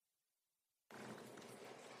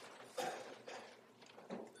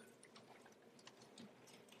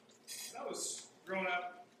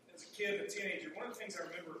teenager, one of the things I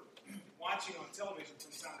remember watching on television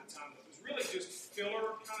from time to time that was really just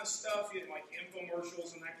filler kind of stuff, like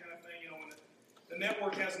infomercials and that kind of thing. You know, when the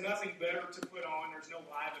network has nothing better to put on, there's no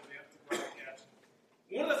live event to broadcast.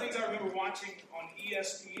 One of the things I remember watching on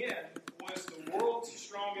ESPN was The World's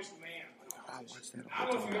Strongest Man. I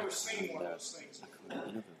don't know if you've ever seen one of those things.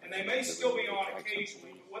 And they may still be on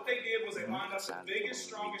occasionally, but what they did was they lined up the biggest,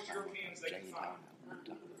 strongest Europeans they could find.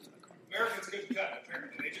 Americans couldn't cut it,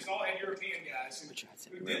 apparently. They just all had European guys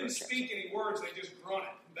who didn't speak any words, they just grunted.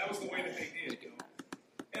 That was the way that they did. You know?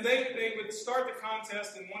 And they would start the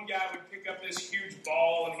contest, and one guy would pick up this huge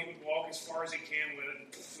ball, and he would walk as far as he can with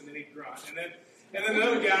it, and then he'd grunt. And then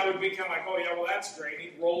another guy would be kind of like, oh, yeah, well, that's great.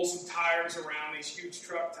 He'd roll some tires around, these huge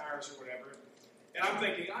truck tires or whatever. And I'm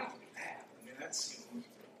thinking, I can do that. I mean, that's,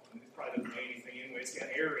 it probably doesn't weigh anything anyway. It's got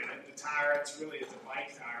air in it. The tire, it's a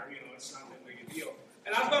bike tire. It's not that big a deal.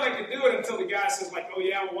 And I thought I could do it until the guy says, like, oh,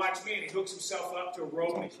 yeah, well, watch me. And he hooks himself up to a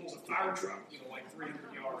rope and he pulls a fire truck, like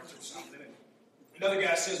 300 yards or something. And another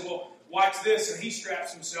guy says, well, watch this. And he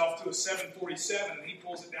straps himself to a 747 and he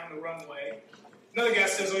pulls it down the runway. Another guy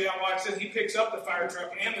says, oh, yeah, watch this. He picks up the fire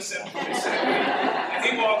truck and the 747 and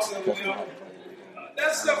he walks in,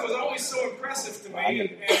 that stuff was always so impressive to me, and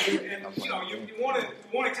you want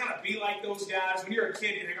to kind of be like those guys. When you're a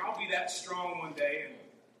kid, you think, I'll be that strong one day, and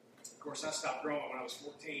of course, I stopped growing when I was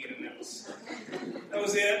 14, and that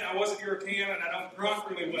was it. I wasn't European, and I don't grunt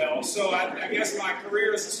really well, so I guess my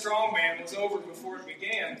career as a strongman was over before it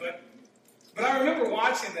began, but I remember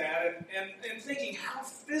watching that and thinking how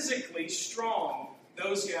physically strong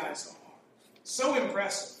those guys are. So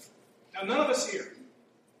impressive. Now, none of us here,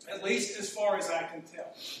 at least as far as I can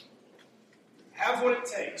tell, have what it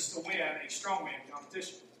takes to win a strongman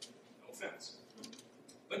competition. No offense.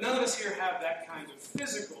 But none of us here have that kind of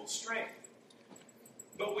physical strength.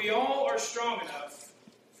 But we all are strong enough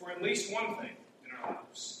for at least one thing in our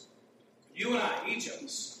lives. You and I, each of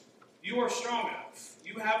us, you are strong enough.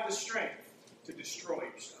 You have the strength to destroy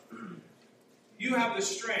yourself. You have the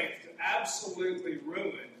strength to absolutely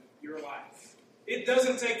ruin your life. It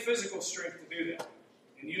doesn't take physical strength to do that.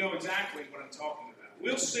 And you know exactly what I'm talking about.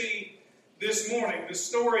 We'll see this morning the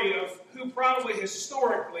story of who probably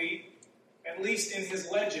historically, at least in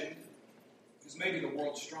his legend, is maybe the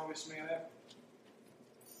world's strongest man ever.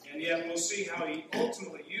 And yet we'll see how he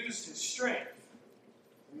ultimately used his strength,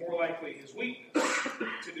 or more likely his weakness,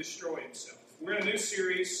 to destroy himself. We're in a new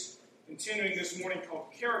series continuing this morning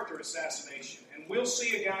called Character Assassination. And we'll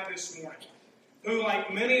see a guy this morning who,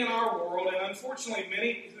 like many in our world, and unfortunately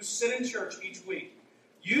many who sit in church each week,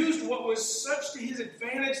 used what was such to his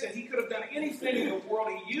advantage that he could have done anything in the world.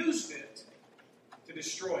 He used it to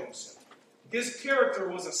destroy himself. His character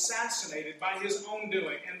was assassinated by his own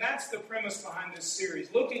doing. And that's the premise behind this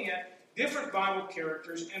series, looking at different Bible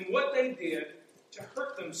characters and what they did to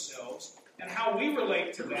hurt themselves and how we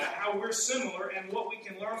relate to that, how we're similar, and what we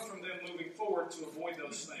can learn from them moving forward to avoid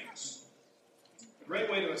those things. A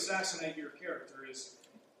great way to assassinate your character is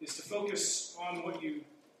to focus on what you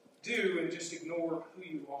do and just ignore who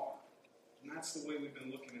you are. And that's the way we've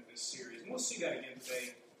been looking at this series. And we'll see that again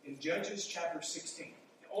today in Judges chapter 16.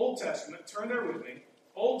 The Old Testament, turn there with me.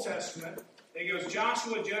 Old Testament, it goes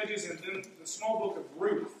Joshua, Judges, and then the small book of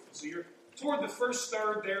Ruth. So you're toward the first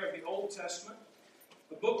third there of the Old Testament,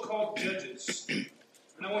 a book called Judges.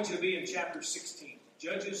 And I want you to be in chapter 16.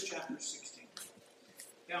 Judges chapter 16.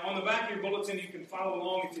 Now, on the back of your bulletin, you can follow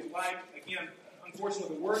along if you'd like. Again,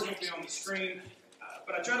 unfortunately, the words won't be on the screen.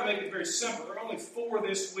 But I try to make it very simple. There are only 4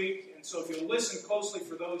 this week, and so if you'll listen closely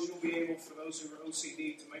for those, you'll be able, for those who are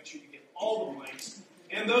OCD, to make sure you get all the links.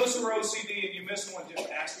 And those who are OCD and you missed one, just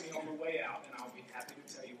ask me on the way out, and I'll be happy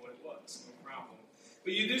to tell you what it was. No problem.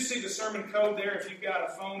 But you do see the sermon code there. If you've got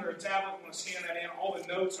a phone or a tablet, want to scan that in. All the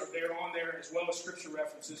notes are there on there, as well as scripture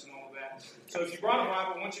references and all of that. So if you brought a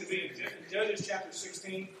Bible, I want you to be in Judges chapter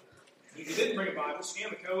 16. If you didn't bring a Bible, scan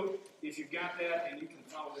the code if you've got that, and you can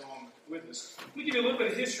follow along with us. Let me give you a little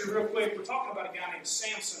bit of history real quick. We're talking about a guy named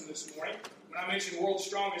Samson this morning. When I mentioned world's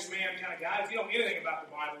strongest man kind of guy, if you don't know anything about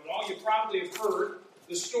the Bible at all, you probably have heard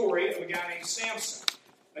the story of a guy named Samson,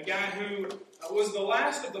 a guy who was the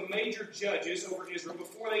last of the major judges over Israel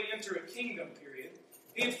before they enter a kingdom period.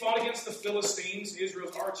 He had fought against the Philistines,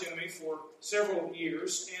 Israel's archenemy, for several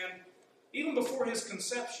years, and even before his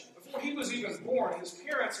conception, before he was even born, his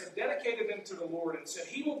parents had dedicated him to the Lord and said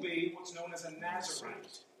he will be what's known as a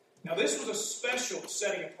Nazarite. Now, this was a special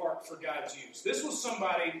setting apart for God's use. This was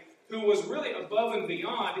somebody who was really above and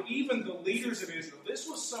beyond even the leaders of Israel. This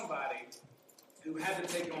was somebody who had to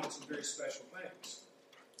take on some very special things.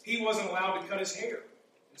 He wasn't allowed to cut his hair.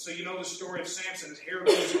 And so you know the story of Samson. His hair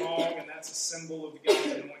goes long, and that's a symbol of God's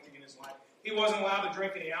anointing in his his life. He wasn't allowed to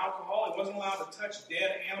drink any alcohol. He wasn't allowed to touch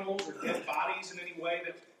dead animals or dead bodies in any way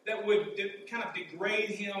that would kind of degrade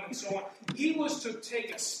him and so on. He was to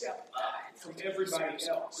take a step up from everybody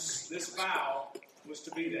else. This vow was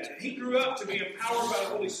to be that. And he grew up to be empowered by the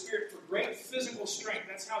Holy Spirit for great physical strength.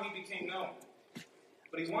 That's how he became known.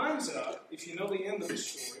 But he winds up, if you know the end of the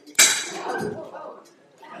story,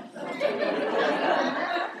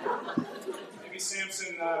 maybe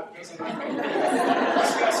Samson doesn't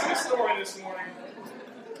discussing a story this morning.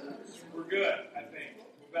 We're good, I think.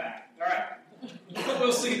 We're back. All right. What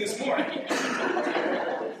we'll see this morning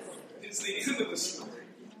is the end of the story.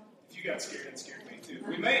 If you got scared, it scared me too.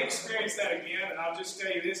 We may experience that again, and I'll just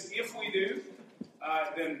tell you this. If we do,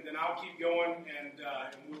 then I'll keep going, and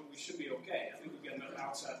we should be okay. I think we've got enough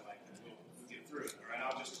outside light that we'll get through it. All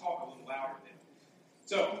right, I'll just talk a little louder then.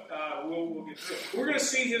 So we'll get through it. We're going to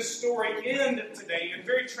see his story end today in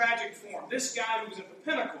very tragic form. This guy who was at the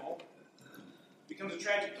pinnacle becomes a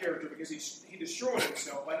tragic character because he destroyed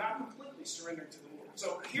himself by not completely surrendering to the Lord.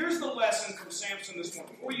 So here's the lesson from Samson this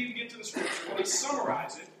morning. Before you get to the scripture, let me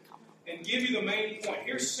summarize it and give you the main point.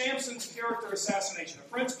 Here's Samson's character assassination, a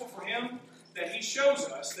principle for him that he shows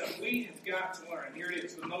us that we have got to learn. Here it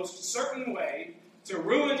is. The most certain way to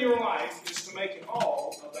ruin your life is to make it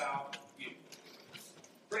all about you.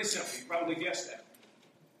 Pretty simple. You probably guessed that.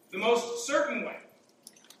 The most certain way.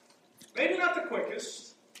 Maybe not the quickest.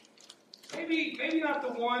 Maybe not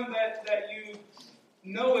the one that you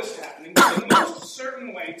know is happening. But the most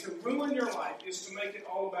certain way to ruin your life is to make it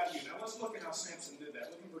all about you. Now let's look at how Samson did that.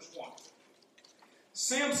 Look at verse 1.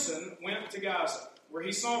 Samson went to Gaza, where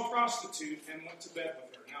he saw a prostitute and went to bed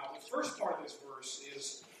with her. Now, the first part of this verse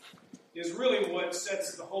is really what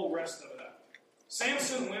sets the whole rest of it up.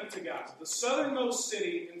 Samson went to Gaza, the southernmost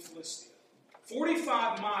city in Philistia,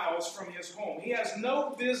 45 miles from his home. He has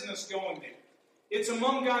no business going there. It's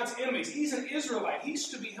among God's enemies. He's an Israelite. He's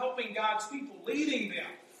to be helping God's people, leading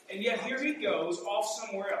them. And yet here he goes off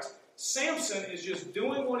somewhere else. Samson is just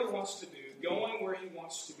doing what he wants to do, going where he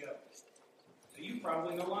wants to go. Now, you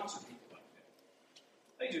probably know lots of people.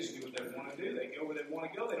 They just do what they want to do. They go where they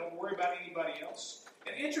want to go. They don't worry about anybody else.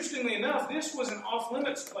 And interestingly enough, this was an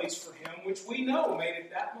off-limits place for him, which we know made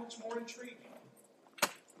it that much more intriguing.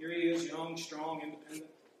 Here he is, young, strong, independent.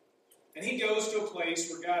 And he goes to a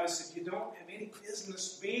place where God has said, you don't have any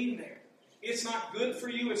business being there. It's not good for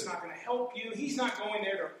you. It's not going to help you. He's not going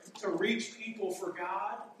there to reach people for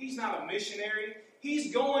God. He's not a missionary.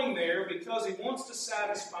 He's going there because he wants to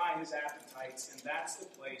satisfy his appetites, and that's the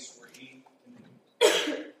place where he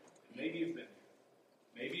maybe you've been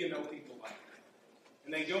there. Maybe you know people like that.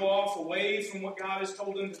 And they go off away from what God has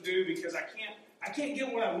told them to do because I can't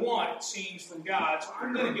get what I want, it seems, from God, so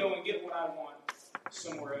I'm going to go and get what I want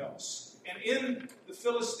somewhere else. And in the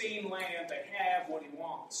Philistine land, they have what he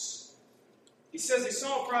wants. He says he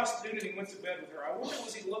saw a prostitute and he went to bed with her. I wonder,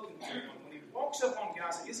 was he looking for one? When he walks up on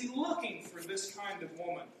Gaza, is he looking for this kind of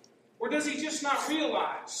woman? Or does he just not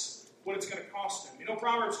realize what it's going to cost him? You know,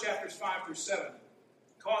 Proverbs chapters 5 through 7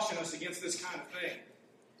 caution us against this kind of thing.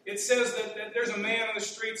 It says that there's a man on the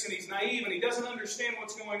streets and he's naive and he doesn't understand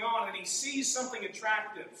what's going on and he sees something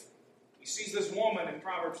attractive. He sees this woman in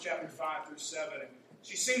Proverbs chapter 5 through 7. And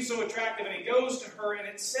she seems so attractive and he goes to her and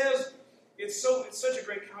it says, it's such a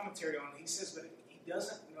great commentary on it. He says that he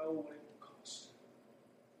doesn't know what it will cost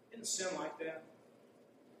him. Isn't sin like that?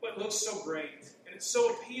 But it looks so great and it's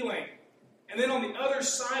so appealing. And then on the other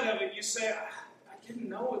side of it, you say, I didn't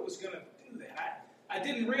know it was going to do that. I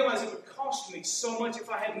didn't realize it would cost me so much. If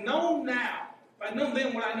I had known now, if I had known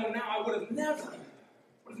then what I know now, I would have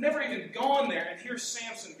never even gone there. And here's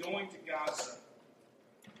Samson going to Gaza.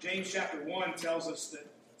 James chapter 1 tells us that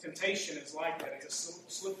temptation is like that. It's a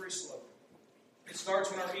slippery slope. It starts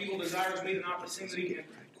when our evil desires meet an opportunity and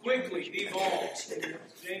quickly devolves.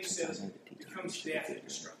 James says it becomes death and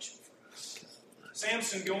destruction for us.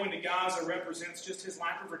 Samson going to Gaza represents just his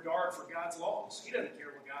lack of regard for God's laws. He doesn't care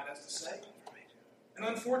what God has to say. And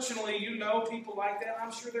unfortunately, you know people like that.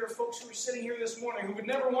 I'm sure there are folks who are sitting here this morning who would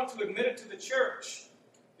never want to admit it to the church.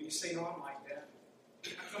 But you say, no, I'm like that.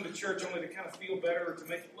 I come to church only to kind of feel better or to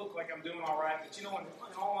make it look like I'm doing all right. But you know, in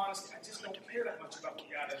all honesty, I just don't care that much about what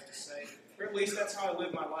God has to say. Or at least that's how I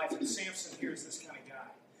live my life. And Samson here is this kind of guy.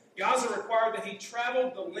 Gaza required that he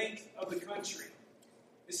traveled the length of the country.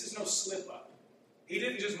 This is no slip-up. He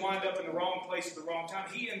didn't just wind up in the wrong place at the wrong time.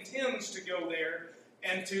 He intends to go there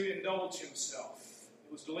and to indulge himself.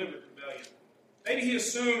 It was deliberate rebellion. Maybe he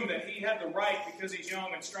assumed that he had the right, because he's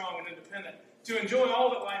young and strong and independent, to enjoy all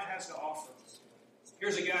that life has to offer.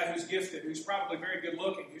 Here's a guy who's gifted, who's probably very good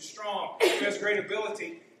looking, who's strong, who has great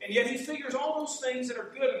ability, and yet he figures all those things that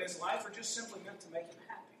are good in his life are just simply meant to make him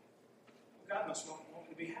happy. God must want me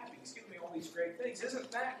to be happy. He's given me all these great things.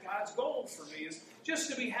 Isn't that God's goal for me, is just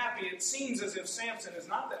to be happy? It seems as if Samson is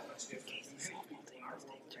not that much different than many people in our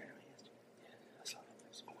world today.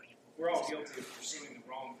 We're all guilty of pursuing the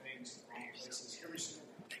wrong things in the wrong places every single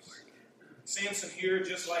day. Samson here,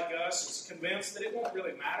 just like us, is convinced that it won't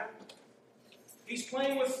really matter. He's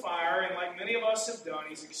playing with fire, and like many of us have done,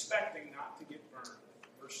 he's expecting not to get burned.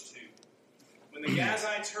 Verse 2. When the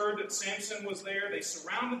Gazites heard that Samson was there, they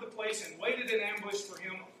surrounded the place and waited in ambush for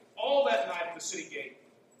him all that night at the city gate.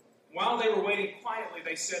 While they were waiting quietly,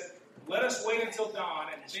 they said, "Let us wait until dawn,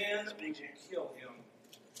 and then we will kill him."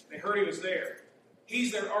 They heard he was there.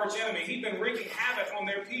 He's their arch enemy. He'd been wreaking havoc on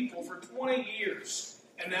their people for 20 years.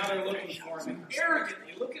 And now they're looking for him. And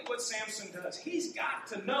arrogantly, look at what Samson does. He's got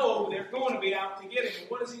to know they're going to be out to get him. And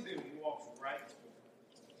what does he do? He walks right to them.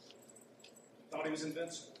 Thought he was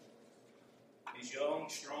invincible. He's young,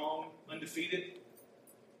 strong, undefeated.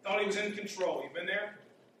 Thought he was in control. You've been there?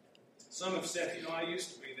 Some have said, I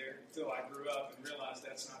used to be there until I grew up and realized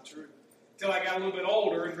that's not true. Until I got a little bit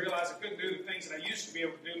older and realized I couldn't do the things that I used to be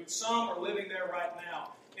able to do. But some are living there right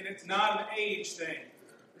now. And it's not an age thing.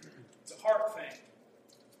 It's a heart thing.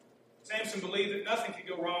 Samson believed that nothing could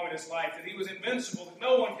go wrong in his life, that he was invincible, that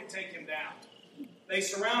no one could take him down. They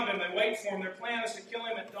surround him, they wait for him. Their plan is to kill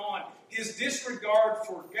him at dawn. His disregard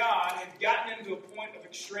for God had gotten him to a point of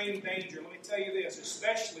extreme danger. Let me tell you this,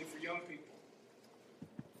 especially for young people.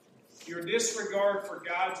 Your disregard for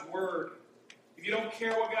God's word, if you don't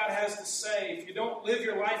care what God has to say, if you don't live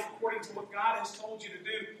your life according to what God has told you to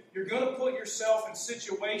do, you're going to put yourself in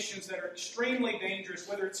situations that are extremely dangerous,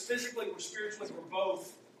 whether it's physically or spiritually or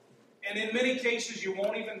both. And in many cases, you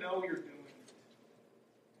won't even know you're doing it.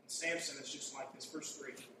 Samson is just like this. Verse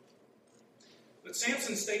 3. But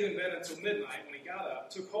Samson stayed in bed until midnight. When he got up,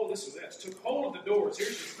 took hold of the doors. Here's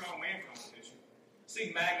your strong man competition.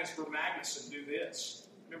 See Magnus Magnusson do this.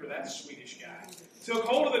 Remember that Swedish guy. Took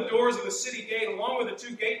hold of the doors of the city gate along with the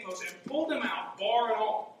two gateposts and pulled them out, bar and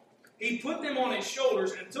all. He put them on his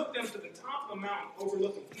shoulders and took them to the top of the mountain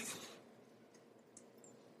overlooking people.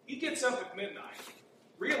 He gets up at midnight,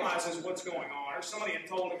 realizes what's going on, or somebody had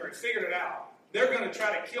told him, or he figured it out. They're going to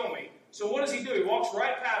try to kill me. So what does he do? He walks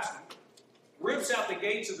right past them, rips out the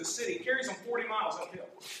gates of the city, carries them 40 miles uphill.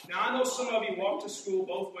 Now, I know some of you walk to school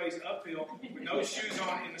both ways uphill with no shoes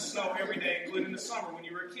on in the snow every day, including the summer when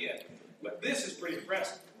you were a kid. But this is pretty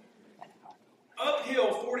impressive.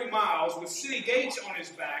 Uphill 40 miles with city gates on his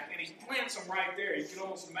back, and he plants them right there. You can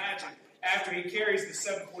almost imagine after he carries the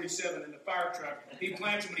 747 in the fire truck, he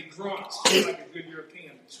plants them and he grunts like a good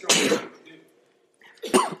European. Strong man would do.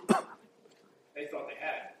 They thought they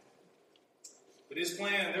had it. But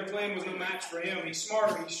their plan was no match for him. He's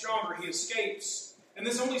smarter, he's stronger, he escapes. And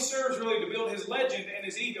this only serves really to build his legend and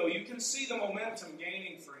his ego. You can see the momentum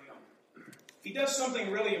gaining for him. He does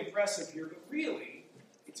something really impressive here, but really,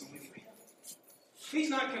 it's only for him. He's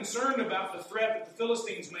not concerned about the threat that the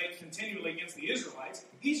Philistines make continually against the Israelites.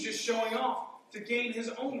 He's just showing off to gain his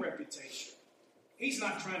own reputation. He's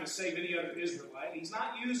not trying to save any other Israelite. He's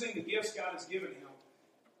not using the gifts God has given him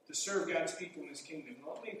to serve God's people in his kingdom.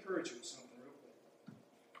 Now, let me encourage you with something real quick.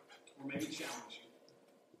 Or maybe challenge you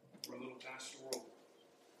for a little pastoral.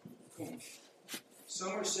 Come on.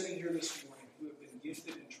 Some are sitting here this morning who have been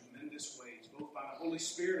gifted in tremendous ways, both by the Holy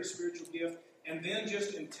Spirit, a spiritual gift, and then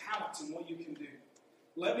just in talents and what you can do.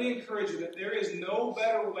 Let me encourage you that there is no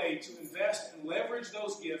better way to invest and leverage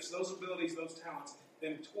those gifts, those abilities, those talents,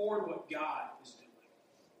 than toward what God is doing.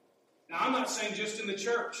 Now, I'm not saying just in the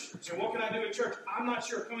church. So what can I do at church? I'm not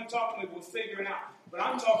sure. Come and talk to me. We'll figure it out. But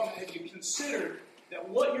I'm talking, have you considered that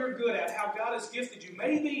what you're good at, how God has gifted you,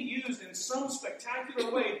 may be used in some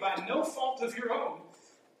spectacular way by no fault of your own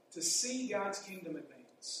to see God's kingdom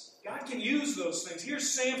advance? God can use those things. Here's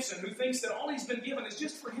Samson, who thinks that all he's been given is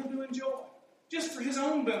just for him to enjoy, just for his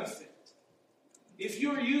own benefit. If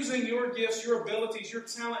you're using your gifts, your abilities, your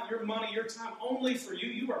talent, your money, your time only for you,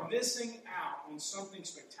 you are missing out on something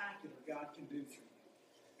spectacular God can do for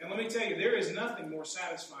you. And let me tell you, there is nothing more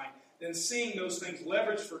satisfying than seeing those things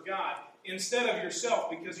leveraged for God instead of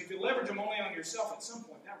yourself, because if you leverage them only on yourself, at some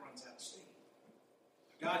point that runs out of steam.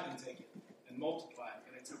 God can take it and multiply it,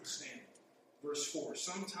 and it's outstanding. Verse 4,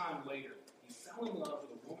 sometime later, he fell in love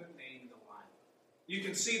with a woman named Delilah. You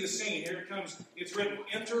can see the scene. Here it comes. It's written,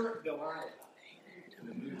 enter Delilah. And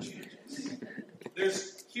the mood changes.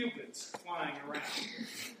 There's cupids flying around.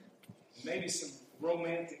 Maybe some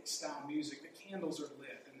romantic style music. The candles are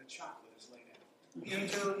lit and the chocolate is laid out.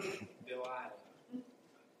 Enter Delilah.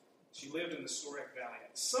 She lived in the Sorek Valley.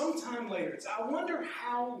 Sometime later, I wonder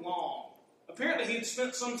how long. Apparently he had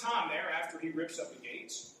spent some time there after he rips up the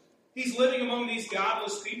gates. He's living among these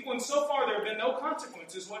godless people, and so far there have been no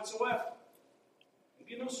consequences whatsoever.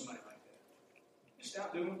 Maybe you know somebody like that. Just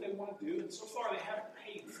out doing what they want to do, and so far they haven't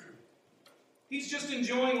paid for it. He's just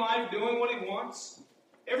enjoying life, doing what he wants.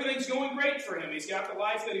 Everything's going great for him. He's got the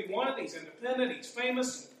life that he wanted. He's independent. He's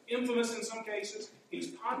famous, infamous in some cases. He's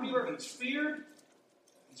popular. He's feared.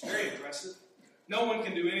 He's very aggressive. No one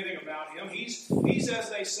can do anything about him. He's as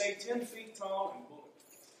they say, 10 feet tall and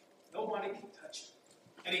bulletproof. Nobody can touch him.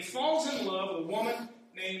 And he falls in love with a woman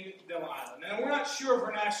named Delilah. Now, we're not sure of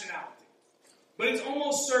her nationality, but it's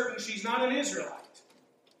almost certain she's not an Israelite.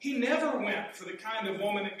 He never went for the kind of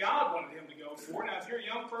woman that God wanted him to go for. Now, if you're a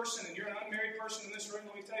young person and you're an unmarried person in this room,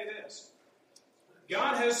 let me tell you this.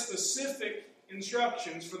 God has specific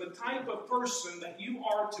instructions for the type of person that you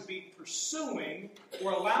are to be pursuing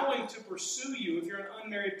or allowing to pursue you if you're an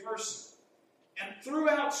unmarried person. And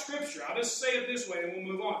throughout Scripture, I'll just say it this way and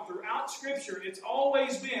we'll move on. Throughout Scripture, it's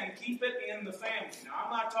always been keep it in the family. Now,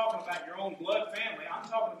 I'm not talking about your own blood family. I'm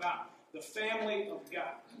talking about the family of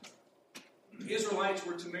God. Israelites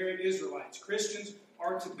were to marry Israelites. Christians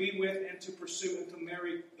are to be with and to pursue and to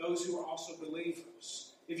marry those who are also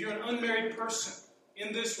believers. If you're an unmarried person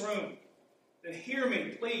in this room, then hear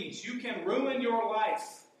me, please. You can ruin your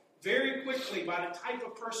life very quickly by the type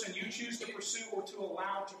of person you choose to pursue or to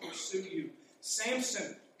allow to pursue you.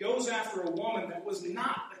 Samson goes after a woman that was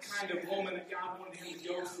not the kind of woman that God wanted him to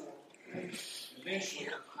go for. Eventually,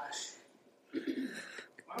 it cost him.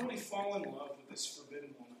 Why would he fall in love with this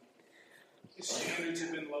forbidden woman? His standards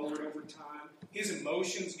have been lowered over time. His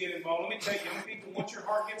emotions get involved. Let me tell you, young people, once your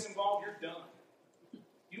heart gets involved, you're done.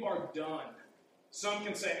 You are done. Some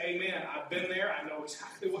can say, amen, I've been there. I know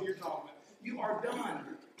exactly what you're talking about. You are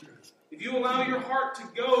done. If you allow your heart to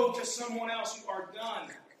go to someone else, you are done.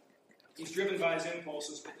 He's driven by his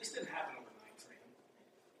impulses, but this didn't happen overnight for him.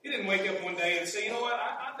 He didn't wake up one day and say, you know what,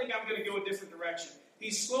 I think I'm going to go a different direction.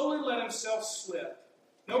 He slowly let himself slip.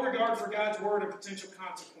 No regard for God's word or potential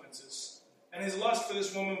consequences. And his lust for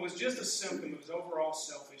this woman was just a symptom of his overall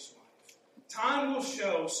selfish life. Time will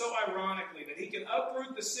show, so ironically, that he can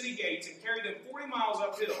uproot the city gates and carry them 40 miles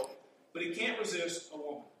uphill, but he can't resist a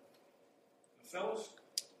woman. Now, fellas,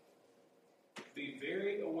 be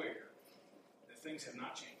very aware that things have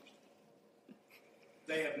not changed.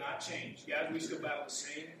 They have not changed. Guys, we still battle the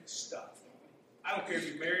same stuff, don't we? I don't care if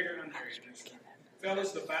you're married or unmarried in this room.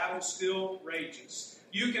 Fellas, the battle still rages.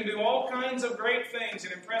 You can do all kinds of great things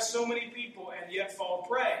and impress so many people and yet fall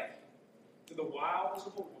prey to the wiles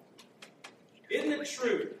of a woman. Isn't it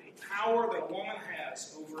true the power that a woman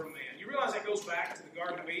has over a man? You realize that goes back to the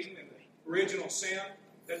Garden of Eden and the original sin?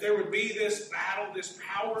 That there would be this battle, this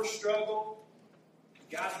power struggle?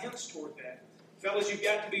 God hints toward that. Fellas, you've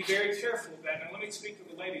got to be very careful of that. Now, let me speak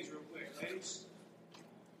to the ladies real quick. Ladies,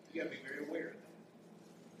 you've got to be very aware of that.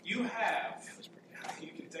 You have, you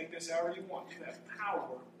can take this however you want, you have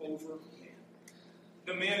power over men.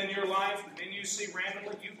 The men in your life, the men you see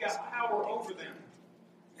randomly, you've got power over them.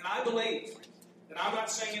 And I believe that I'm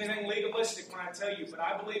not saying anything legalistic when I tell you, but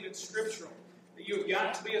I believe it's scriptural. That you have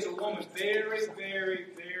got to be, as a woman, very, very,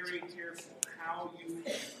 very careful how you handle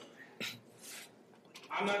that.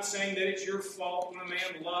 I'm not saying that it's your fault when a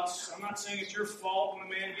man lusts. I'm not saying it's your fault when a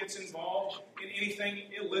man gets involved in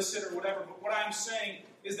anything illicit or whatever. But what I'm saying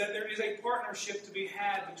is that there is a partnership to be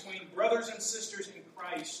had between brothers and sisters in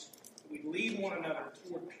Christ. We lead one another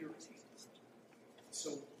toward purity.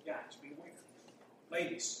 So, guys, be aware.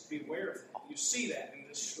 Ladies, be aware of that. You see that in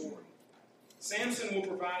this story. Samson will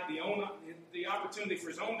provide the opportunity for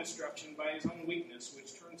his own destruction by his own weakness,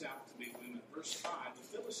 which turns out to be women. Verse 5, the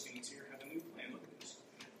Philistines here have a new plan. Look at this.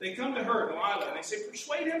 They come to her, Delilah, and they say,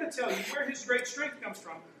 persuade him to tell you where his great strength comes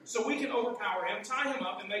from, so we can overpower him, tie him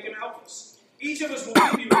up, and make him helpless. Each of us will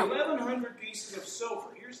give you 1,100 pieces of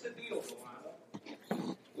silver. Here's the deal,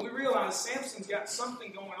 Delilah. We realize Samson's got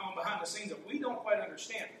something going on behind the scenes that we don't quite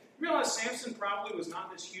understand. You realize Samson probably was not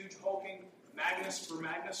this huge, hulking Magnus for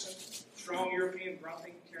Magnuson, strong European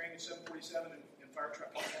grumpy, carrying a 747 and fire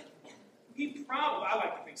truck like that. He probably, I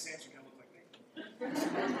like to think Samson kind of looked like me.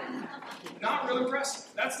 Not real impressive.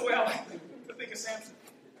 That's the way I like to think of Samson.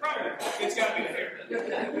 Probably. It's got to be the hair.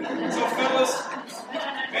 So, fellas,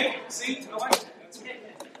 hey, see, I like that. That's good.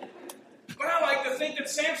 But I like to think that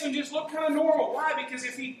Samson just looked kind of normal. Why? Because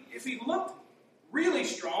if he looked really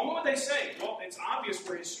strong, what would they say? Well, it's obvious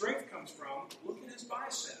where his strength comes from. Look at his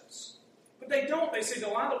biceps. But they don't. They say,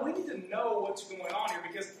 Delilah, we need to know what's going on here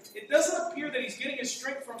because it doesn't appear that he's getting his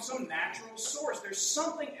strength from some natural source. There's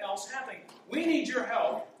something else happening. We need your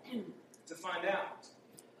help to find out.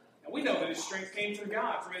 And we know that his strength came from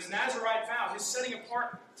God, from his Nazirite vow, his setting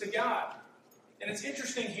apart to God. And it's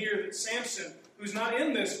interesting here that Samson, who's not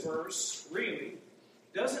in this verse, really,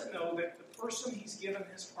 doesn't know that the person he's given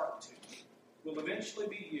his heart to will eventually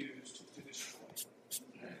be used to destroy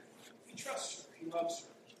him. He trusts her. He loves her.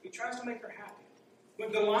 He tries to make her happy.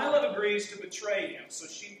 When Delilah agrees to betray him, so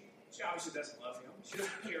she obviously doesn't love him. She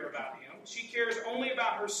doesn't care about him. She cares only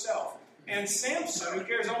about herself. And Samson, who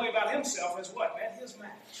cares only about himself, has what? Met his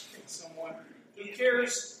match. Someone who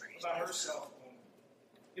cares about herself only.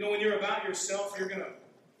 You know, when you're about yourself, you're going to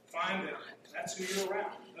find that that's who you're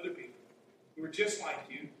around. Other people who are just like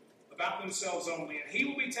you, about themselves only. And he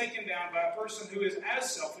will be taken down by a person who is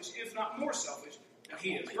as selfish, if not more selfish, than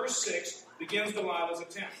he is. Verse 6 begins Delilah's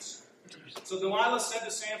attempts. So Delilah said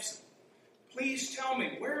to Samson, "Please tell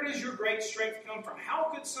me, where does your great strength come from?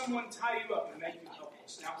 How could someone tie you up and make you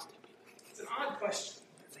helpless?" Now, it's an odd question.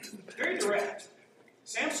 Very direct.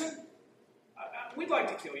 "Samson, we'd like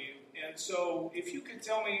to kill you, and so if you could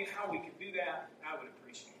tell me how we could do that, I would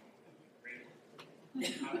appreciate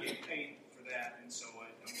it. I'm getting paid for that, and so I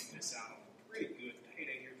don't miss out on a pretty good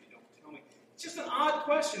payday here if you don't tell me." It's just an odd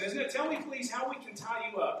question, isn't it? Tell me, please, how we can tie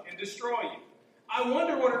you up and destroy you. I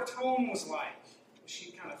wonder what her tone was like. Was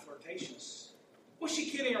she kind of flirtatious? Was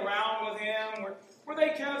she kidding around with him? Were they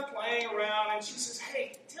kind of playing around? And she says,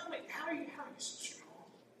 "Hey, tell me, how are you so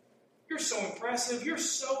strong? You're so impressive. You're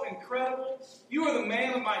so incredible. You are the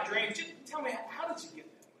man of my dreams. Just tell me, how did you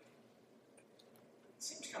get that way?" It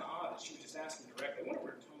seems kind of odd that she was just asking directly. I wonder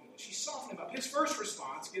what her tone was. She softened him up. His first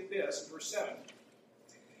response, get this, in verse 7.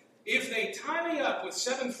 "If they tie me up with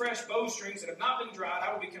 7 fresh bowstrings that have not been dried,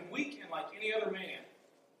 I will become weak and like any other man."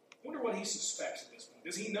 I wonder what he suspects at this point.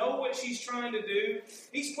 Does he know what she's trying to do?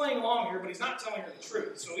 He's playing along here, but he's not telling her the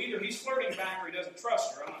truth. So either he's flirting back or he doesn't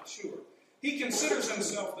trust her. I'm not sure. He considers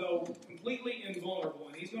himself, though, completely invulnerable,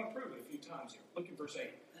 and he's going to prove it a few times here. Look at verse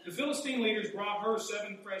 8. "The Philistine leaders brought her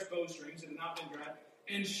 7 fresh bowstrings that had not been dried,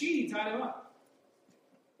 and she tied them up.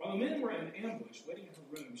 While the men were in ambush, waiting in her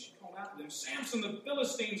room, she called out to them, 'Samson, the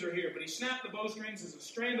Philistines are here.' But he snapped the bowstrings as a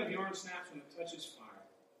strand of yarn snaps when it touches fire.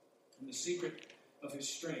 And the secret of his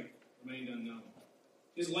strength remained unknown."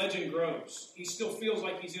 His legend grows. He still feels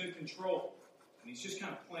like he's in control, and he's just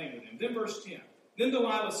kind of playing with him. Then verse 10. "Then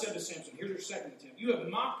Delilah said to Samson," here's her second attempt, "You have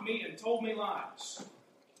mocked me and told me lies."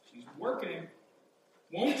 She's working him.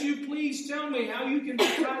 "Won't you please tell me how you can be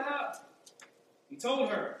tied up?" He told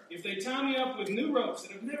her, "If they tie me up with new ropes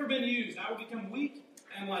that have never been used, I will become weak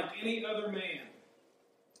and like any other man."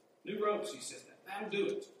 New ropes, he says, that'll do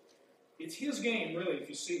it. It's his game, really, if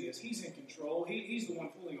you see this. He's in control. He's the one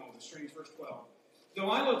pulling all the strings. Verse 12.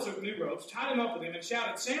 "Delilah took new ropes, tied him up with him, and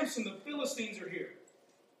shouted, 'Samson, the Philistines are here.'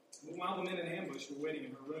 But while the men in ambush were waiting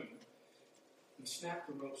in her room, he snapped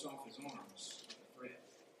the ropes off his arms with a thread.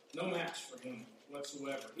 No match for him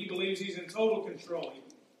whatsoever. He believes he's in total control.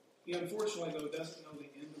 He unfortunately, though, doesn't know the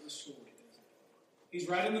end of the story, does he? He's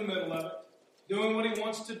right in the middle of it, doing what he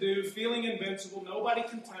wants to do, feeling invincible. Nobody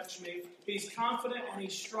can touch me. He's confident and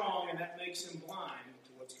he's strong, and that makes him blind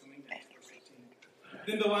to what's coming next. Verse 18.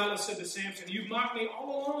 "Then Delilah said to Samson, 'You've mocked me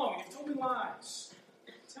all along. You've told me lies.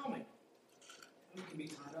 Tell me, how can be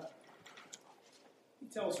tied up?' He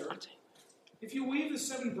tells her, 'If you weave the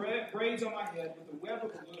 7 braids on my head with the web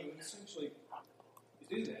of a loom,' essentially, you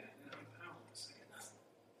do that, and I'm powerless.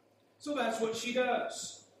 So that's what she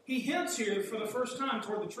does. He hints here for the first time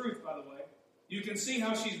toward the truth, by the way. You can see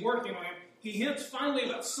how she's working on him. He hints finally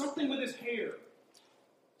about something with his hair.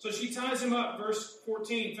 So she ties him up, verse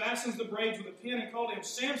 14, fastens the braids with a pin and called him,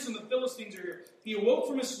 'Samson, the Philistines are here.' He awoke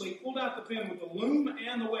from his sleep, pulled out the pin with the loom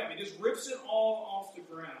and the web. He just rips it all off the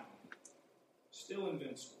ground. Still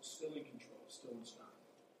invincible, still in control, still in style.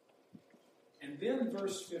 And then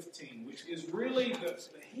verse 15, which is really the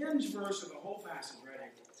hinge verse of the whole passage right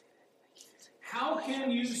here. "How can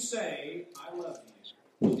you say, 'I love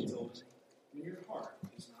you,' he told him, 'when your heart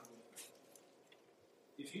is not with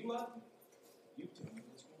me? If you love me, you tell me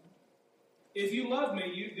what's going on. If you love me,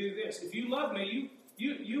 you do this. If you love me,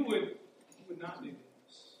 you would not do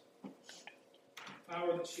this.'"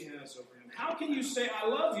 Power that she has over him. "How can you say, 'I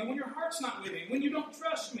love you,' when your heart's not with me, when you don't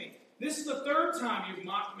trust me? This is the 3rd time you've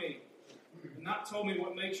mocked me and not told me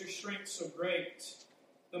what makes your strength so great."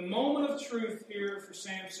 The moment of truth here for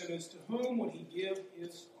Samson is, to whom would he give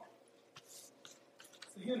his heart? It's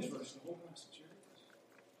the hinge verse of the whole passage here.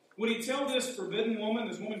 Would he tell this forbidden woman,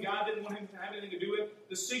 this woman God didn't want him to have anything to do with,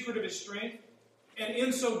 the secret of his strength, and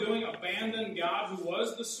in so doing abandon God who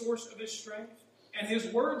was the source of his strength? And his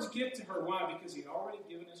words get to her. Why? Because he'd already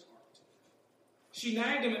given his heart to her. She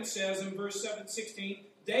nagged him, it says in verse 16,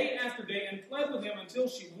 day after day, and pled with him until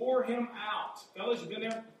she wore him out. Fellas, you been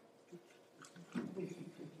there?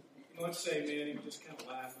 Let's say, man, you just kind of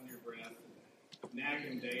laugh under your breath. nagged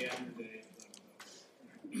him day after day.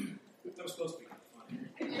 That was supposed to be kind of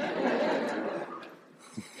funny.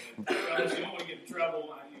 Brothers, you don't want to get in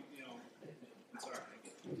trouble. It's all right.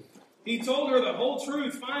 He told her the whole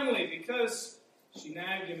truth finally because she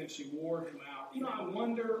nagged him and she wore him out. I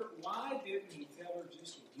wonder, why didn't he tell her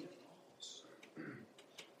just to get lost?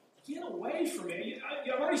 Get away from me.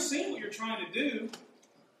 I've already seen what you're trying to do.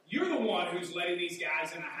 You're the one who's letting these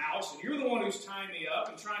guys in the house, and you're the one who's tying me up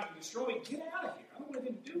and trying to destroy me. Get out of here. I don't want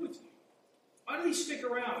anything to do with you. Why did he stick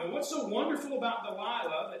around? And what's so wonderful about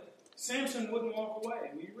Delilah that Samson wouldn't walk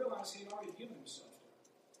away? Well, you realize he had already given himself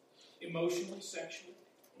to her. Emotionally, sexually.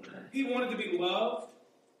 He wanted to be loved.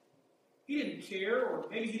 He didn't care, or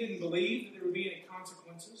maybe he didn't believe that there would be any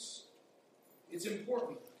consequences. It's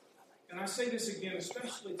important. And I say this again,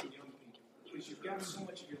 especially to young people, because you've got so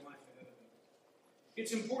much of your life ahead of you.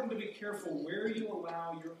 It's important to be careful where you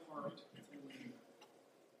allow your heart to linger.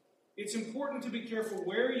 It's important to be careful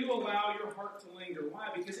where you allow your heart to linger. Why?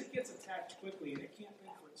 Because it gets attacked quickly, and it can't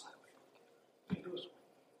think for itself. It can't do it.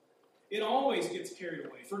 It always gets carried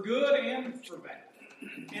away, for good and for bad.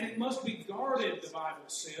 And it must be guarded, the Bible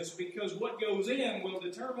says, because what goes in will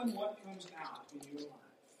determine what comes out in your life.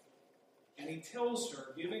 And he tells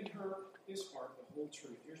her, giving her his heart, the whole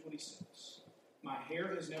truth. Here's what he says. My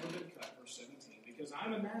hair has never been cut, verse 17, because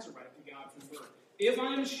I'm a Nazarite to God from birth. If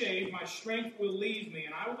I am shaved, my strength will leave me,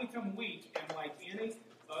 and I will become weak and like any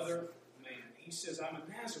other man. He says, I'm a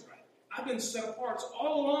Nazarite. I've been set apart. So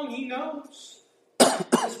all along, he knows.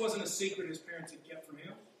 This wasn't a secret his parents had kept from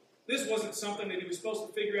him. This wasn't something that he was supposed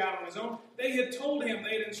to figure out on his own. They had told him,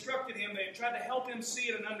 they had instructed him, they had tried to help him see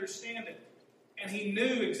it and understand it. And he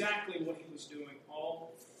knew exactly what he was doing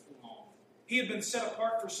all along. He had been set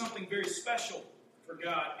apart for something very special for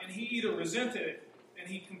God, and he either resented it and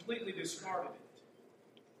he completely discarded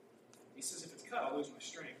it. He says, if it's cut, I'll lose my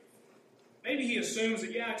strength. Maybe he assumes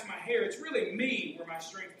that, it's my hair. It's really me where my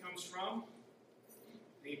strength comes from.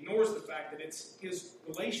 He ignores the fact that it's his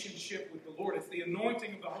relationship with the Lord. It's the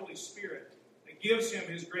anointing of the Holy Spirit that gives him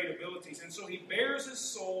his great abilities. And so he bears his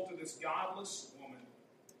soul to this godless woman,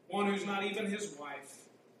 one who's not even his wife.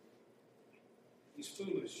 He's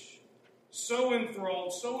foolish, so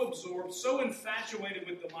enthralled, so absorbed, so infatuated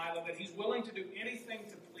with Delilah that he's willing to do anything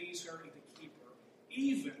to please her and to keep her,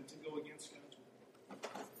 even to go against God's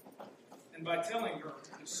will. And by telling her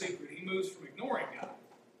his secret, he moves from ignoring God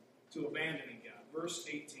to abandoning God. Verse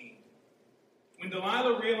 18. When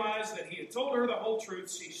Delilah realized that he had told her the whole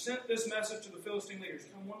truth, she sent this message to the Philistine leaders.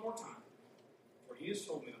 Come one more time, for he has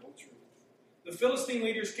told me the whole truth. The Philistine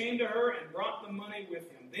leaders came to her and brought the money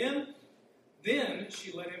with him. Then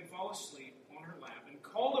she let him fall asleep on her lap and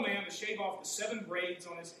called a man to shave off the 7 braids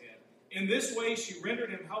on his head. In this way she rendered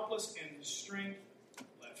him helpless and his strength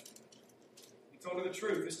left him. He told her the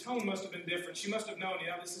truth. His tone must have been different. She must have known,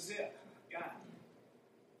 this is it. God.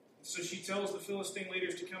 So she tells the Philistine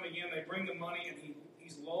leaders to come again. They bring the money, and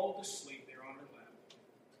he's lulled to sleep there on her lap.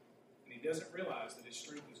 And he doesn't realize that his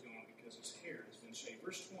strength is gone because his hair has been shaved.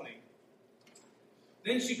 Verse 20.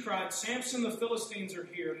 Then she cried, Samson, the Philistines are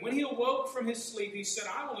here. And when he awoke from his sleep, he said,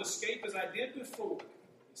 I will escape as I did before.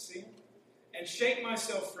 You see? And shake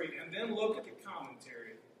myself free. And then look at the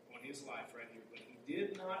commentary on his life right here. But he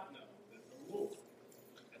did not know that the Lord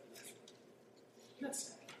had left him. That's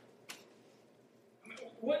sad.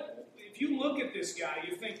 If you look at this guy,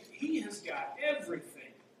 you think he has got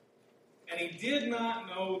everything. And he did not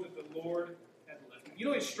know that the Lord had left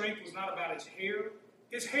him. His strength was not about his hair.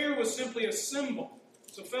 His hair was simply a symbol.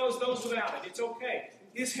 So fellas, those without it, it's okay.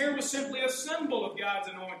 His hair was simply a symbol of God's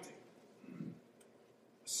anointing.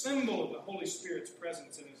 A symbol of the Holy Spirit's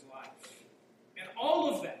presence in his life. And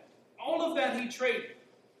all of that he traded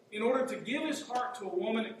in order to give his heart to a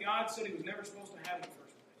woman that God said he was never supposed to have in the first place.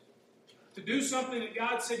 To do something that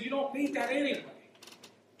God said, you don't need that anyway.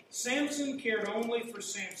 Samson cared only for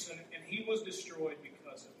Samson, and he was destroyed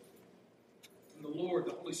because of it. And the Lord,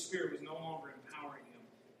 the Holy Spirit, was no longer empowering him.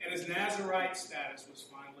 And his Nazarite status was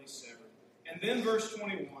finally severed. And then verse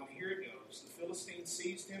 21, here it goes. The Philistines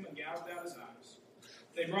seized him and gouged out his eyes.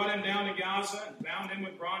 They brought him down to Gaza and bound him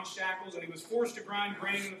with bronze shackles, and he was forced to grind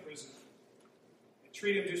grain in the prison. They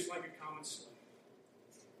treat him just like a common slave.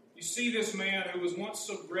 You see this man who was once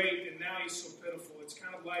so great and now he's so pitiful. It's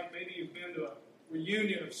kind of like maybe you've been to a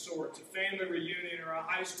reunion of sorts, a family reunion or a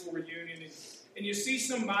high school reunion, and you see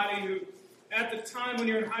somebody who, at the time when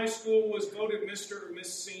you're in high school, was voted Mr. or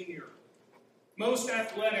Miss Senior. Most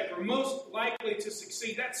athletic or most likely to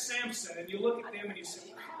succeed. That's Samson. And you look at them and you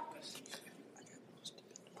say,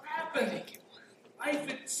 what happened? Life,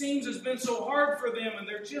 it seems, has been so hard for them, and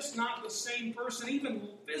they're just not the same person, even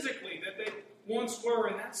physically, that they once were,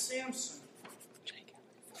 and that's Samson.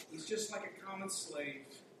 He's just like a common slave,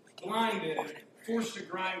 blinded, forced to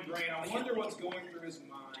grind grain. I wonder what's going through his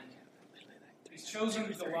mind. He's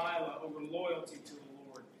chosen Delilah over loyalty to the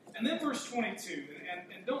Lord. And then verse 22,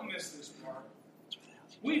 and don't miss this part.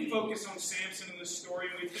 We focus on Samson in this story,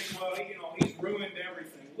 and we think, well, he's ruined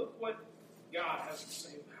everything. Look what God has to say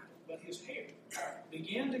about it. But his hair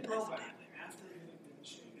began to grow back after it had been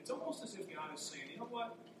shaved. It's almost as if God is saying, you know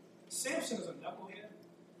what? Samson is a knucklehead,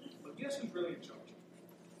 but guess who's really in charge?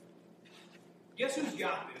 Guess who's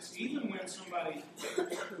got this? Even when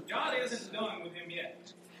God isn't done with him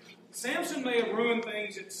yet. Samson may have ruined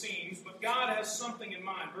things, it seems, but God has something in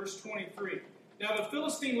mind. Verse 23. Now the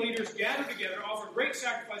Philistine leaders gathered together, offered great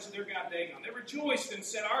sacrifice to their god Dagon. They rejoiced and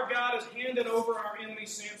said, our God has handed over our enemy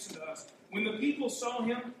Samson to us. When the people saw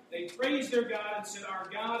him, they praised their God and said, our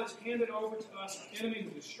God has handed over to us an enemy who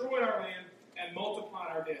destroyed our land and multiplied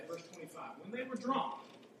our dead. Verse 25. When they were drunk,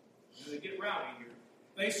 and they get rowdy here,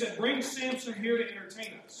 they said, bring Samson here to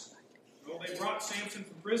entertain us. Well, they brought Samson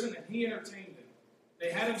from prison, and he entertained them.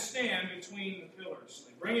 They had him stand between the pillars.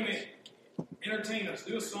 They bring him in, entertain us,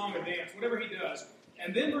 do a song or dance, whatever he does.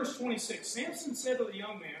 And then verse 26, Samson said to the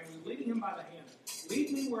young man who was leading him by the hand,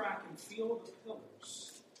 lead me where I can feel the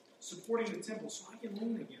pillars supporting the temple so I can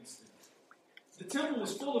lean against them. The temple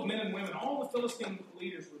was full of men and women. All the Philistine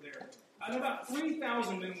leaders were there. And about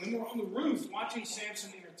 3,000 men and women were on the roof watching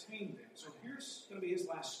Samson entertain them. So here's going to be his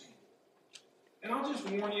last stand. And I'll just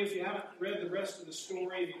warn you, if you haven't read the rest of the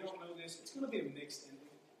story, if you don't know this, it's going to be a mixed ending.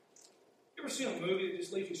 You ever seen a movie that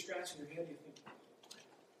just leaves you scratching your head? You think,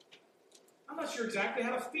 I'm not sure exactly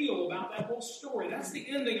how to feel about that whole story. That's the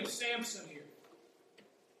ending of Samson here.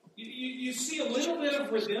 You see a little bit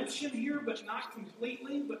of redemption here, but not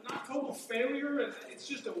completely, but not total failure. It's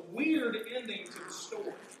just a weird ending to the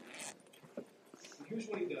story. And here's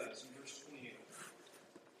what he does in verse 28.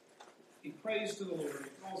 He prays to the Lord.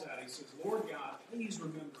 He calls out. He says, Lord God, please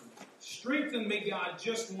remember me. Strengthen me, God,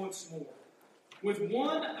 just once more. With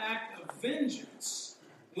one act of vengeance,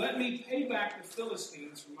 let me pay back the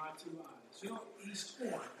Philistines for my 2 eyes. He's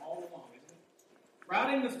torn all along, isn't he?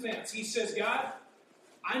 Routing the fence, he says, God,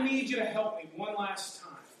 I need you to help me one last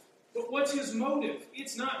time. But what's his motive?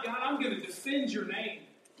 It's not, God, I'm going to defend your name.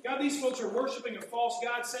 God, these folks are worshiping a false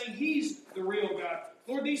God, saying he's the real God.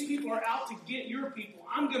 Lord, these people are out to get your people.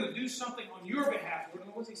 I'm going to do something on your behalf. Lord,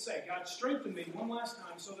 what does he say? God, strengthen me one last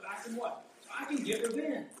time so that I can what? So I can get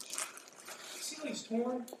revenge. See how he's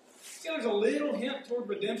torn? See how there's a little hint toward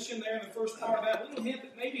redemption there in the first part of that? A little hint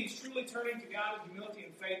that maybe he's truly turning to God in humility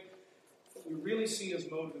and faith. But we really see his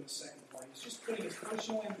motive in the second part. He's just putting his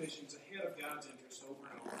personal ambitions ahead of God's interests over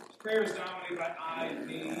and over. His prayer is dominated by I and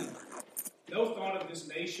me. No thought of this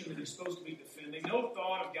nation that he's supposed to be defending. No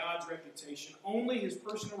thought of God's reputation. Only his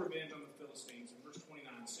personal revenge on the Philistines. In verse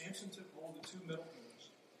 29, Samson took hold of the 2 middle pillars,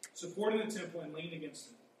 supporting the temple, and leaned against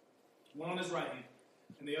them. One on his right hand,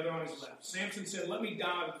 and the other on his left. Samson said, let me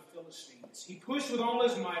die with the Philistines. He pushed with all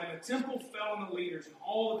his might, and the temple fell on the leaders and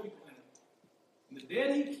all the people in it. And the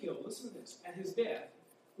dead he killed, listen to this, at his death,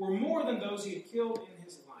 were more than those he had killed in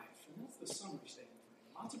his life. And that's the summary statement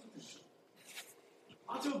for him. Lots of potential.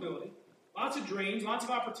 Lots of ability. Lots of dreams, lots of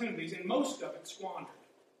opportunities, and most of it squandered.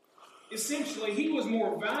 Essentially, he was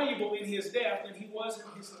more valuable in his death than he was in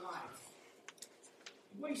his life.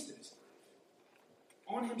 He wasted his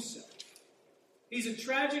life on himself. He's a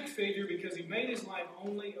tragic figure because he made his life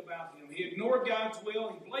only about him. He ignored God's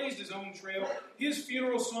will. He blazed his own trail. His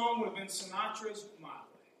funeral song would have been Sinatra's My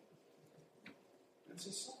Way. That's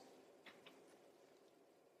his song.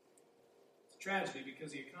 It's a tragedy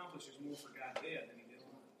because he accomplishes more for God dead than he did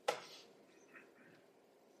alive.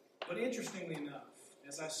 But interestingly enough,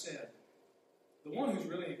 as I said, the one who's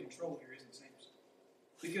really in control here isn't Samson.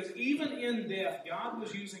 Because even in death, God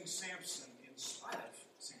was using Samson in spite of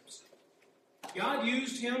Samson. God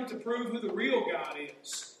used him to prove who the real God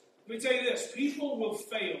is. Let me tell you this, people will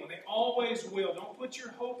fail, and they always will. Don't put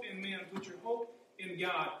your hope in men, put your hope in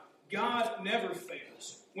God. God never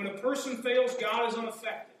fails. When a person fails, God is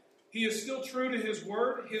unaffected. He is still true to his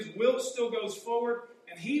word, his will still goes forward,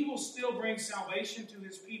 and he will still bring salvation to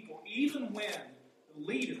his people, even when the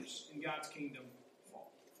leaders in God's kingdom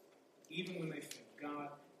fall. Even when they fail, God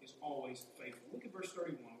is always faithful. Look at verse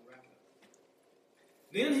 31. We'll wrap it up.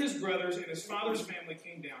 Then his brothers and his father's family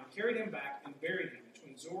came down, carried him back, and buried him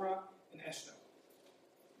between Zorah and Eshtaol,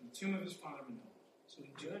 in the tomb of his father Manoah. So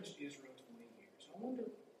he judged Israel 20 years. I wonder,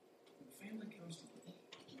 when the family comes together,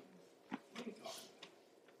 what are you talking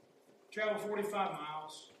about? Travel 45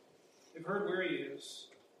 miles. They've heard where he is.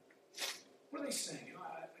 What are they saying?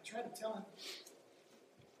 I tried to tell him.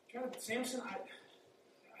 Samson, I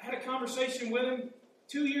had a conversation with him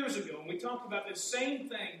 2 years ago, and we talked about this same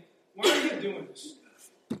thing. Why are you doing this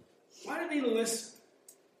stuff? Why didn't he listen?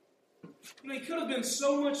 He could have been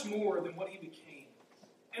so much more than what he became.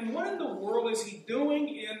 And what in the world is he doing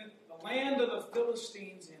in the land of the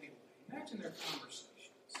Philistines anyway? Imagine their conversations.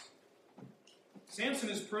 Samson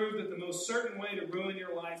has proved that the most certain way to ruin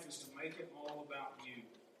your life is to make it all about you.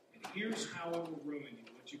 And here's how it will ruin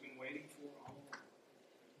you, what you've been waiting for all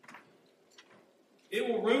along. It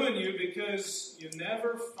will ruin you because you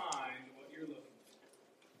never find what you're looking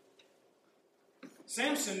for.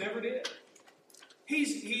 Samson never did.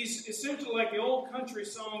 He's essentially like the old country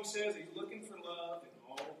song says, he's looking for love in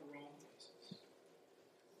all the wrong places.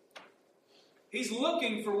 He's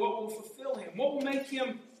looking for what will fulfill him, what will make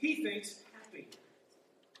him, he thinks, happy.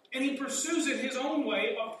 And he pursues it his own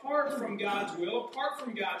way, apart from God's will, apart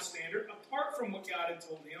from God's standard, apart from what God had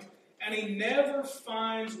told him, and he never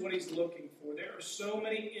finds what he's looking for. There are so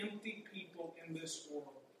many empty people in this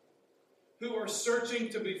world who are searching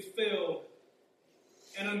to be filled.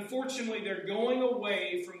 And unfortunately, they're going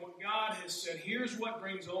away from what God has said. Here's what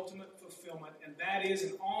brings ultimate fulfillment, and that is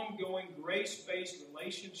an ongoing grace-based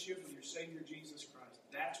relationship with your Savior, Jesus Christ.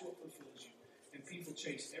 That's what fulfills you. And people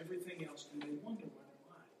chase everything else, and they wonder why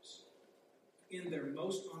their lives, in their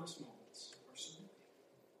most honest moments, are so empty.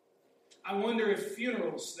 I wonder if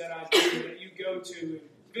funerals that I do, that you go to,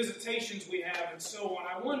 visitations we have, and so on,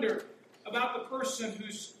 I wonder about the person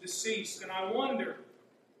who's deceased, and I wonder,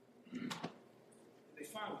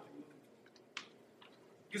 find what they're looking for.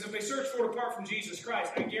 Because if they search for it apart from Jesus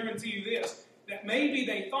Christ, I guarantee you this, that maybe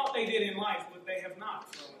they thought they did in life, but they have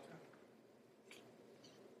not for all time.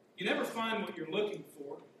 You never find what you're looking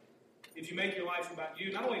for if you make your life about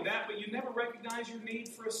you. Not only that, but you never recognize your need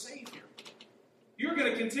for a Savior. You're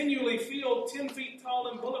going to continually feel 10 feet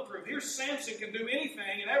tall and bulletproof. Here's Samson, can do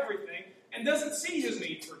anything and everything, and doesn't see his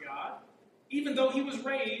need for God, even though he was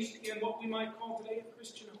raised in what we might call today a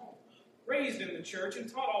Christian home. Raised in the church and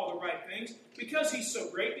taught all the right things. Because he's so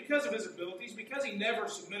great, because of his abilities, because he never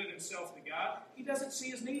submitted himself to God, he doesn't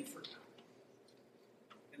see his need for God.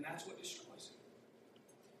 And that's what destroys him.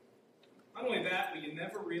 Not only that, but you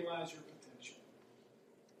never realize your potential.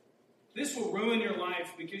 This will ruin your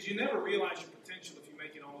life because you never realize your potential if you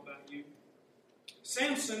make it all about you.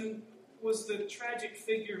 Samson was the tragic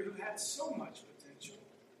figure who had so much potential.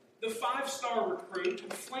 The 5-star recruit who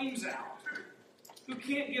flames out, who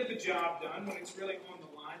can't get the job done when it's really on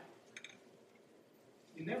the line.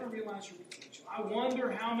 You never realize your potential. I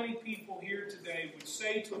wonder how many people here today would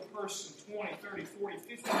say to a person 20, 30, 40,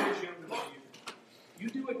 50 years younger than you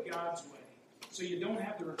do it God's way so you don't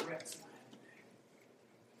have the regrets that I have today.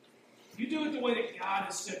 You do it the way that God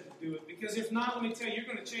has said to do it, because if not, let me tell you, you're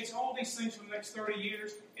going to chase all these things for the next 30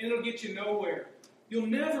 years and it'll get you nowhere. You'll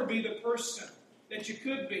never be the person that you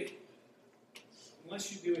could be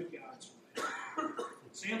unless you do it God's way.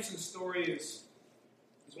 Samson's story is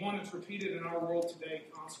one that's repeated in our world today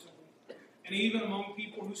constantly, and even among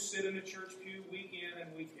people who sit in a church pew week in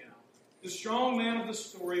and week out. The strong man of the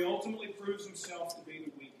story ultimately proves himself to be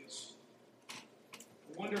the weakest.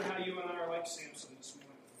 I wonder how you and I are like Samson this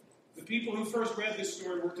morning. The people who first read this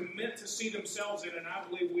story were meant to see themselves in it, and I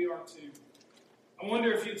believe we are too. I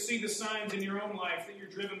wonder if you'd see the signs in your own life that you're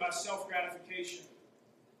driven by self-gratification.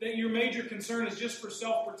 That your major concern is just for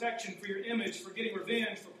self-protection, for your image, for getting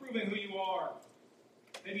revenge, for proving who you are.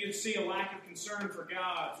 Maybe you'd see a lack of concern for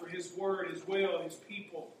God, for His Word, His will, His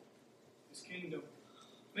people, His kingdom.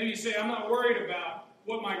 Maybe you say, I'm not worried about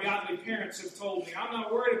what my godly parents have told me. I'm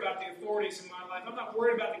not worried about the authorities in my life. I'm not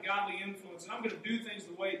worried about the godly influence. And I'm going to do things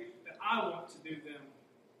the way that I want to do them.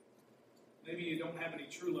 Maybe you don't have any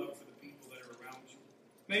true love for the people that are around you.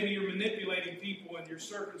 Maybe you're manipulating people and your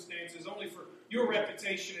circumstances only for your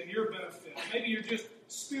reputation and your benefit. Maybe you're just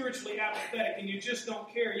spiritually apathetic and you just don't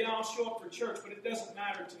care. Yeah, I'll show up for church, but it doesn't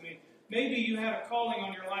matter to me. Maybe you had a calling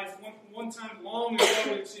on your life one time long ago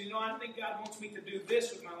that said, I think God wants me to do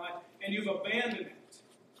this with my life, and you've abandoned it.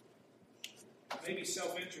 Maybe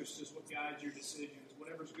self-interest is what guides your decisions,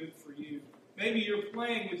 whatever's good for you. Maybe you're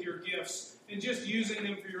playing with your gifts and just using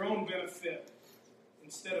them for your own benefit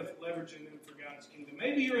instead of leveraging them for God's kingdom.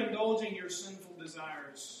 Maybe you're indulging your sinful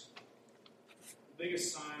desires. The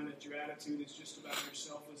biggest sign that your attitude is just about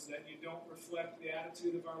yourself is that you don't reflect the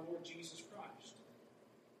attitude of our Lord Jesus Christ.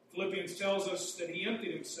 Philippians tells us that He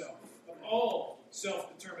emptied Himself of all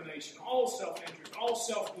self-determination, all self-interest, all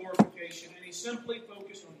self-glorification, and He simply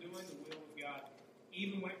focused on doing the will of God,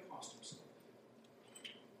 even when it cost Himself.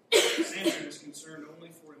 Samson is concerned only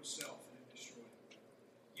for himself and it destroyed him.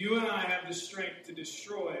 You and I have the strength to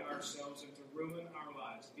destroy ourselves and to ruin our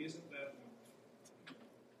lives. Isn't that wonderful?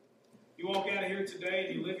 You walk out of here today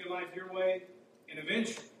and you live your life your way, And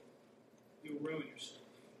eventually, you'll ruin yourself.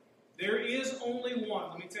 There is only one,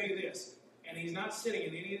 let me tell you this, and he's not sitting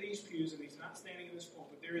in any of these pews and he's not standing in this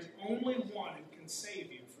pulpit. There is only one who can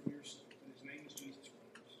save you from your sin, and his name is Jesus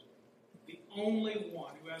Christ. The only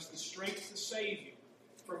one who has the strength to save you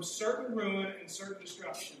from certain ruin and certain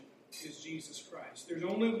destruction is Jesus Christ. There's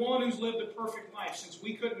only one who's lived a perfect life, since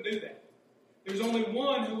we couldn't do that. There's only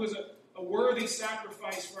one who was a worthy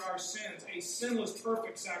sacrifice for our sins, a sinless,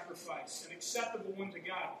 perfect sacrifice, an acceptable one to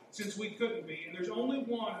God, since we couldn't be. And there's only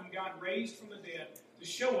one whom God raised from the dead to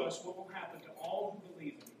show us what will happen to all who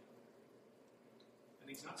believe in him. And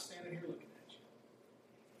he's not standing here looking at you.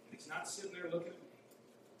 And he's not sitting there looking at me.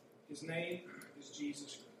 His name is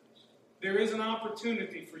Jesus Christ. There is an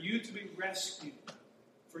opportunity for you to be rescued,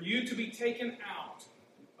 for you to be taken out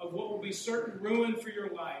of what will be certain ruin for your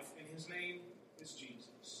life, and his name is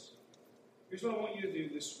Jesus. Here's what I want you to do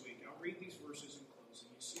this week. I'll read these verses in closing.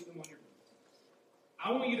 You see them on your book.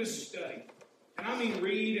 I want you to study. And I mean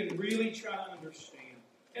read and really try to understand.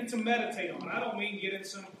 And to meditate on it. I don't mean get in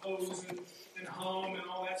some pose and hum and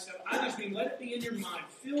all that stuff. I just mean let it be in your mind.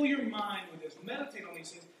 Fill your mind with this. Meditate on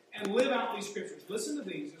these things. And live out these scriptures. Listen to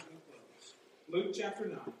these as we close. Luke chapter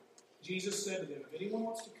 9. Jesus said to them, if anyone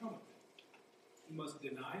wants to come with me, he must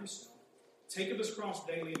deny himself, take up his cross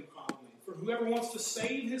daily and follow me. For whoever wants to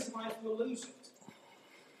save his life will lose it.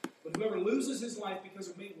 But whoever loses his life because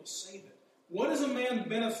of me will save it. What is a man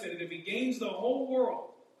benefited if he gains the whole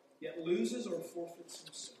world, yet loses or forfeits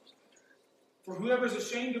himself? For whoever is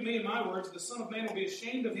ashamed of me and my words, the Son of Man will be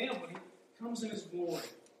ashamed of him when he comes in his glory,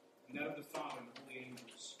 and that of the Father and the holy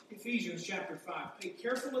angels. Ephesians chapter 5. Pay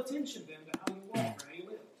careful attention then to how you walk or how you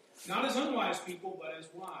live. Not as unwise people, but as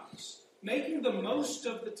wise, making the most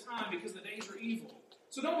of the time because the days are evil.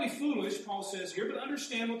 So don't be foolish, Paul says here, but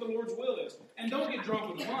understand what the Lord's will is. And don't get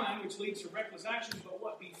drunk with wine, which leads to reckless actions, but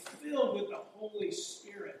what? Be filled with the Holy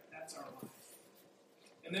Spirit. That's our life.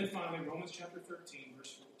 And then finally, Romans chapter 13,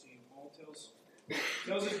 verse 14, Paul tells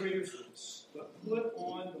his readers this, but put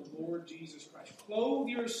on the Lord Jesus Christ. Clothe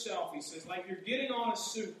yourself, he says, like you're getting on a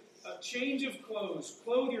suit, a change of clothes.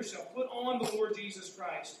 Clothe yourself. Put on the Lord Jesus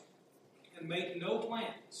Christ and make no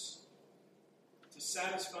plans to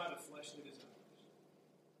satisfy the fleshly desires.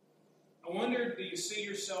 I wonder, do you see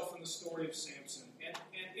yourself in the story of Samson? And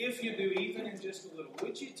if you do, even in just a little,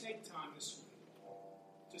 would you take time this week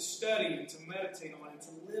to study and to meditate on it and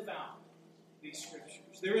to live out these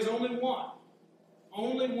scriptures? There is only one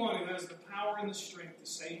who has the power and the strength to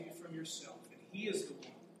save you from yourself, and he is the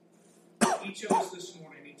one. Each of us this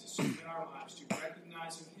morning need to submit our lives to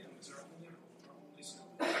recognizing him as our only hope, our only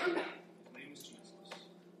salvation. His name is Jesus.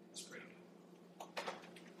 Let's pray together.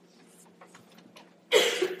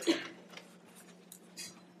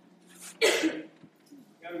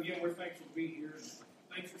 God, again, we're thankful to be here, and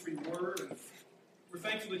thankful for your word, and we're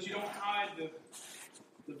thankful that you don't hide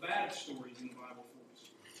the bad stories in the Bible for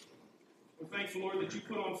us. We're thankful, Lord, that you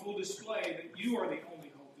put on full display that you are the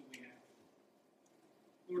only hope that we have.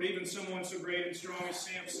 Lord, even someone so great and strong as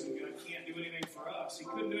Samson, God, can't do anything for us. He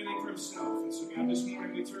couldn't do anything for himself, and so, God, this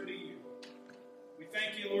morning we turn to you. We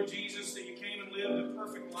thank you, Lord Jesus, that you came and lived a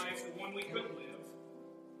perfect life, the one we couldn't live,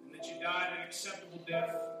 and that you died an acceptable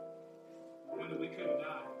death, one that we couldn't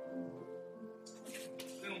die.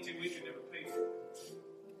 Penalty we could never pay for.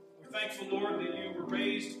 We're thankful, Lord, that you were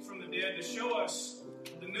raised from the dead to show us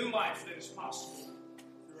the new life that is possible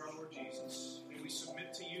through our Lord Jesus. And we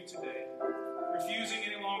submit to you today, refusing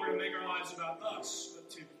any longer to make our lives about us, but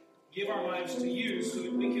to give our lives to you so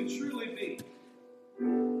that we can truly be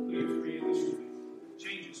who you've created us to be.